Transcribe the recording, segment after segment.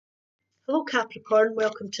Hello Capricorn,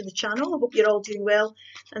 welcome to the channel. I hope you're all doing well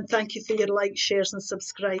and thank you for your likes, shares and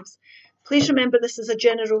subscribes. Please remember this is a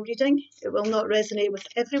general reading. It will not resonate with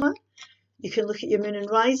everyone. You can look at your moon and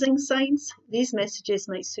rising signs. These messages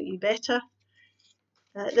might suit you better.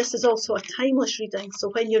 This is also a timeless reading,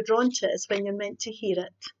 so when you're drawn to it is when you're meant to hear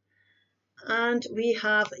it. And we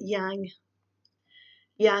have Yang.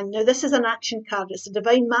 Yang. Now this is an action card. It's a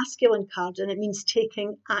divine masculine card and it means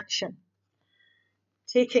taking action.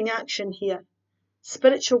 Taking action here.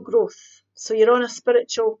 Spiritual growth. So you're on a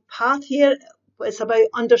spiritual path here. It's about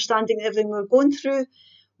understanding everything we're going through.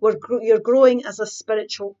 You're growing as a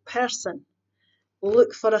spiritual person.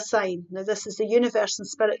 Look for a sign. Now this is the universe and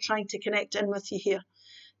spirit trying to connect in with you here.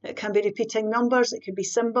 It can be repeating numbers. It could be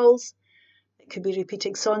symbols. It could be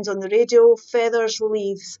repeating songs on the radio, feathers,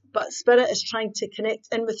 leaves. But spirit is trying to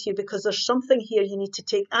connect in with you because there's something here you need to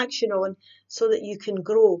take action on so that you can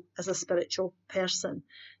grow as a spiritual person.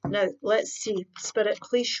 Now, let's see. Spirit,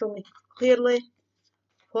 please show me clearly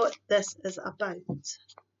what this is about.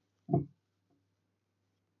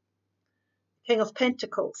 King of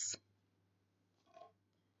Pentacles.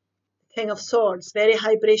 King of Swords. Very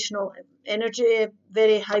vibrational energy.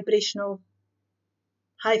 Very high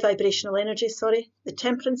vibrational energy, sorry. The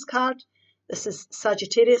Temperance card. This is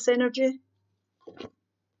Sagittarius energy.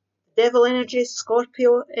 Devil energy.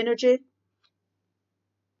 Scorpio energy.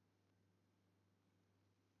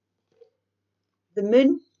 The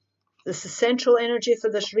Moon. This is central energy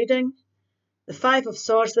for this reading. The Five of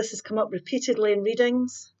Swords. This has come up repeatedly in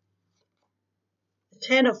readings. The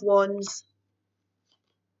Ten of Wands.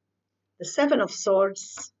 The Seven of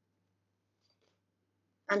Swords.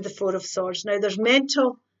 And the Four of Swords. Now there's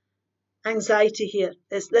mental anxiety here.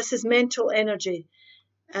 This is mental energy.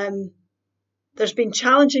 There's been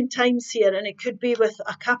challenging times here, and it could be with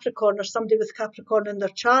a Capricorn or somebody with Capricorn in their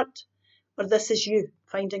chart, or this is you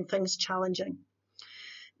finding things challenging.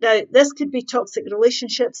 Now this could be toxic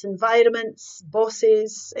relationships, environments,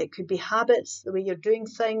 bosses. It could be habits, the way you're doing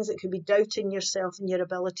things. It could be doubting yourself and your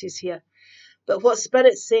abilities here. But what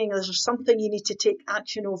Spirit's saying is there's something you need to take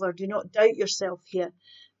action over. Do not doubt yourself here,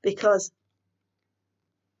 because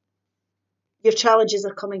your challenges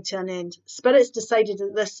are coming to an end. Spirit's decided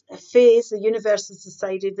that this phase, the universe has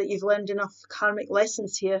decided that you've learned enough karmic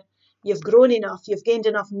lessons here. You've grown enough. You've gained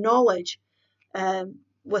enough knowledge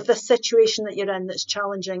with this situation that you're in that's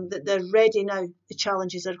challenging, that they're ready now. The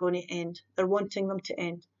challenges are going to end. They're wanting them to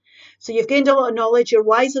end. So you've gained a lot of knowledge. You're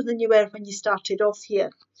wiser than you were when you started off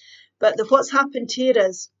here. But what's happened here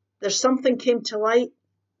is there's something came to light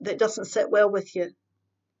that doesn't sit well with you.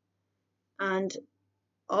 And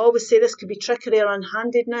I always say this could be trickery or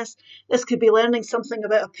unhandedness. This could be learning something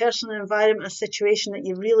about a person, an environment, a situation that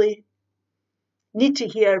you really need to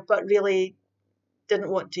hear, but really didn't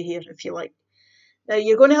want to hear, if you like. Now,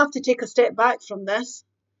 you're going to have to take a step back from this,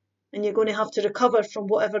 and you're going to have to recover from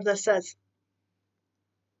whatever this is.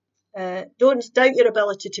 Don't doubt your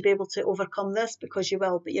ability to be able to overcome this, because you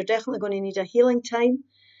will, but you're definitely going to need a healing time.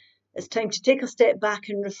 It's time to take a step back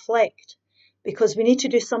and reflect, because we need to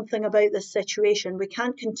do something about this situation. We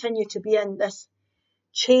can't continue to be in this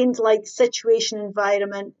chained-like situation,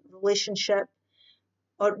 environment, relationship,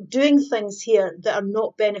 or doing things here that are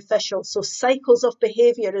not beneficial. So cycles of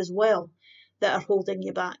behaviour as well that are holding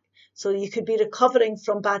you back. So you could be recovering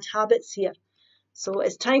from bad habits here. So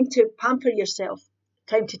it's time to pamper yourself.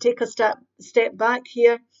 Time to take a step back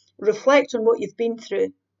here, reflect on what you've been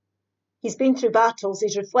through. He's been through battles,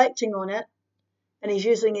 he's reflecting on it, and he's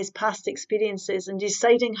using his past experiences and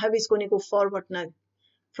deciding how he's going to go forward now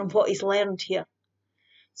from what he's learned here.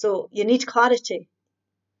 So you need clarity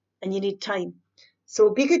and you need time.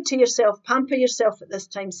 So be good to yourself, pamper yourself at this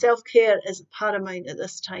time. Self-care is paramount at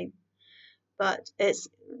this time. But it's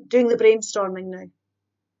doing the brainstorming now.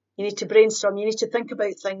 You need to brainstorm, you need to think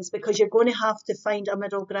about things, because you're going to have to find a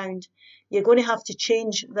middle ground. You're going to have to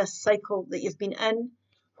change this cycle that you've been in,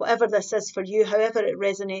 whatever this is for you, however it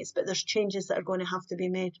resonates, but there's changes that are going to have to be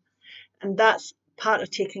made. And that's part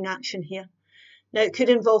of taking action here. Now, it could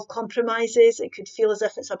involve compromises. It could feel as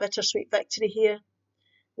if it's a bittersweet victory here.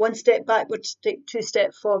 One step backwards, two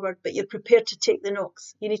steps forward, but you're prepared to take the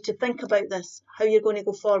knocks. You need to think about this, how you're going to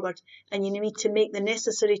go forward, and you need to make the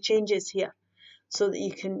necessary changes here, so that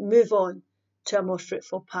you can move on to a more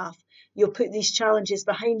fruitful path. You'll put these challenges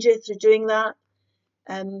behind you through doing that,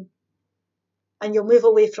 and you'll move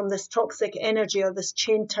away from this toxic energy or this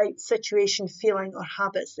chain-type situation, feeling or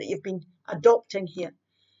habits that you've been adopting here,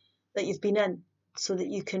 that you've been in, so that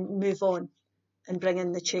you can move on and bring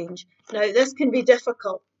in the change. Now, this can be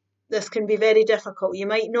difficult. This can be very difficult. You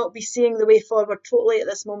might not be seeing the way forward totally at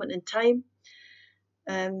this moment in time,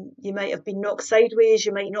 You might have been knocked sideways.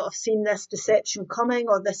 You might not have seen this deception coming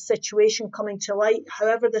or this situation coming to light,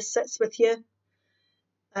 however this sits with you.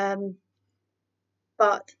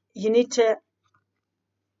 But you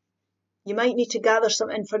might need to gather some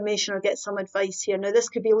information or get some advice here. Now, this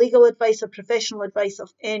could be legal advice or professional advice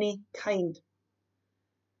of any kind.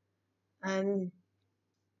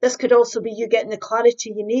 This could also be you getting the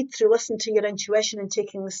clarity you need through listening to your intuition and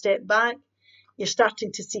taking the step back. You're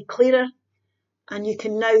starting to see clearer, and you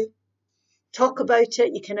can now talk about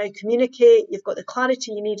it. You can now communicate. You've got the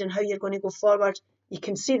clarity you need in how you're going to go forward. You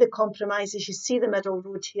can see the compromises. You see the middle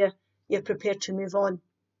road here. You're prepared to move on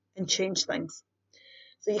and change things.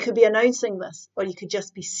 So you could be announcing this, or you could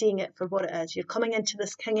just be seeing it for what it is. You're coming into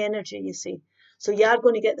this king energy, you see. So you are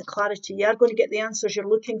going to get the clarity. You are going to get the answers you're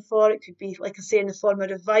looking for. It could be, like I say, in the form of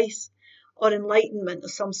advice or enlightenment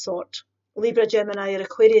of some sort. Libra, Gemini, or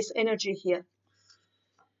Aquarius energy here.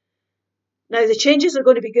 Now, the changes are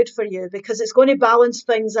going to be good for you because it's going to balance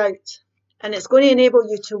things out, and it's going to enable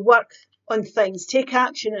you to work on things, take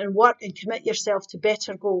action and work and commit yourself to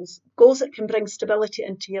better goals, goals that can bring stability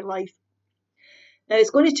into your life. Now, it's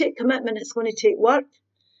going to take commitment, it's going to take work,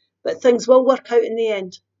 but things will work out in the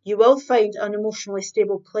end. You will find an emotionally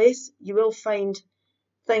stable place. You will find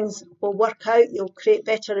things will work out. You'll create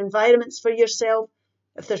better environments for yourself.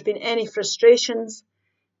 If there's been any frustrations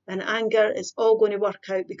and anger, it's all going to work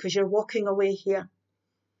out because you're walking away here.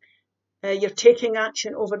 You're taking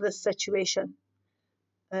action over this situation.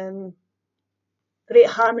 Great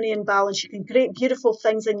harmony and balance. You can create beautiful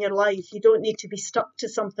things in your life. You don't need to be stuck to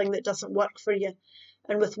something that doesn't work for you.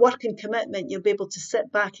 And with work and commitment, you'll be able to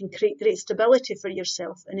sit back and create great stability for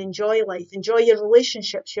yourself and enjoy life. Enjoy your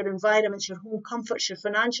relationships, your environments, your home comforts, your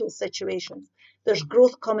financial situations. There's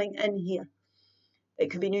growth coming in here. It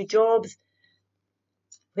could be new jobs,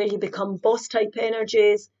 where you become boss type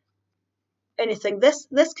energies, anything.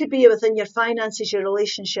 This could be within your finances, your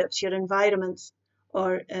relationships, your environments,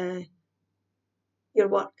 or your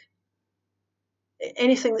work.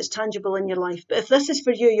 Anything that's tangible in your life. But if this is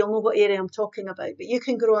for you, you'll know what area I'm talking about. But you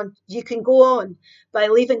can go on by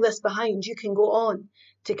leaving this behind. You can go on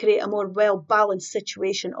to create a more well-balanced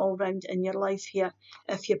situation all round in your life here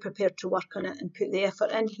if you're prepared to work on it and put the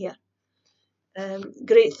effort in here.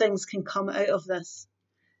 Great things can come out of this.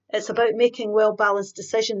 It's about making well-balanced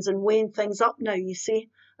decisions and weighing things up now, you see,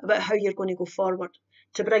 about how you're going to go forward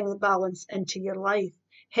to bring the balance into your life.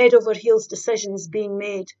 Head over heels decisions being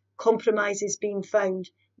made, compromises being found,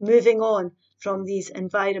 moving on from these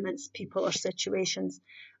environments, people or situations.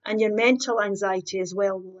 And your mental anxiety as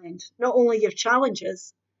well will end. Not only your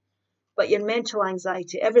challenges, but your mental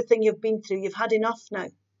anxiety, everything you've been through, you've had enough now.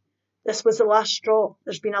 This was the last straw.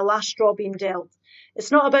 There's been a last straw being dealt.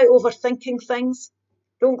 It's not about overthinking things.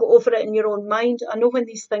 Don't go over it in your own mind. I know when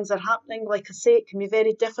these things are happening, like I say, it can be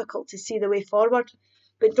very difficult to see the way forward,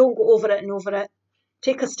 but don't go over it and over it.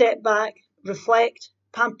 Take a step back, reflect,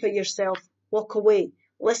 pamper yourself, walk away,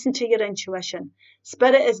 listen to your intuition.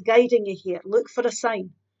 Spirit is guiding you here. Look for a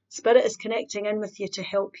sign. Spirit is connecting in with you to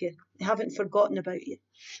help you. They haven't forgotten about you.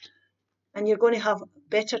 And you're going to have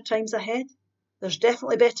better times ahead. There's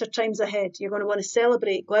definitely better times ahead. You're going to want to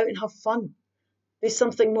celebrate, go out and have fun. Do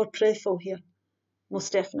something more playful here.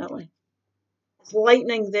 Most definitely. It's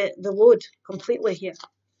lightening the load completely here.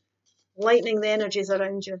 Lightening the energies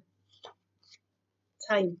around you.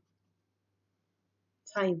 Time.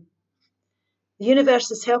 The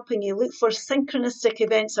universe is helping you. Look for synchronistic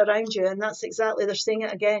events around you, and that's exactly, they're saying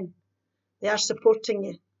it again. They are supporting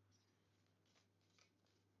you.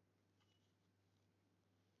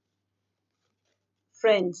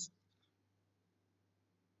 Friends.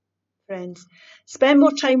 Spend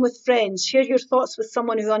more time with friends. Share your thoughts with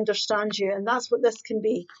someone who understands you, and that's what this can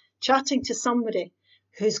be. Chatting to somebody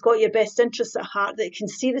who's got your best interests at heart, that can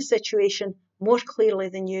see the situation more clearly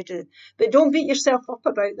than you do. But don't beat yourself up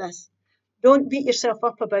about this. Don't beat yourself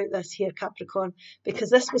up about this here, Capricorn, because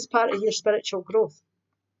this was part of your spiritual growth.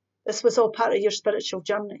 This was all part of your spiritual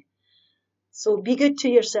journey. So be good to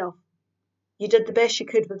yourself. You did the best you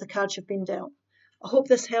could with the cards you've been dealt. I hope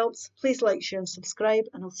this helps. Please like, share and subscribe,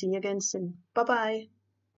 and I'll see you again soon. Bye-bye.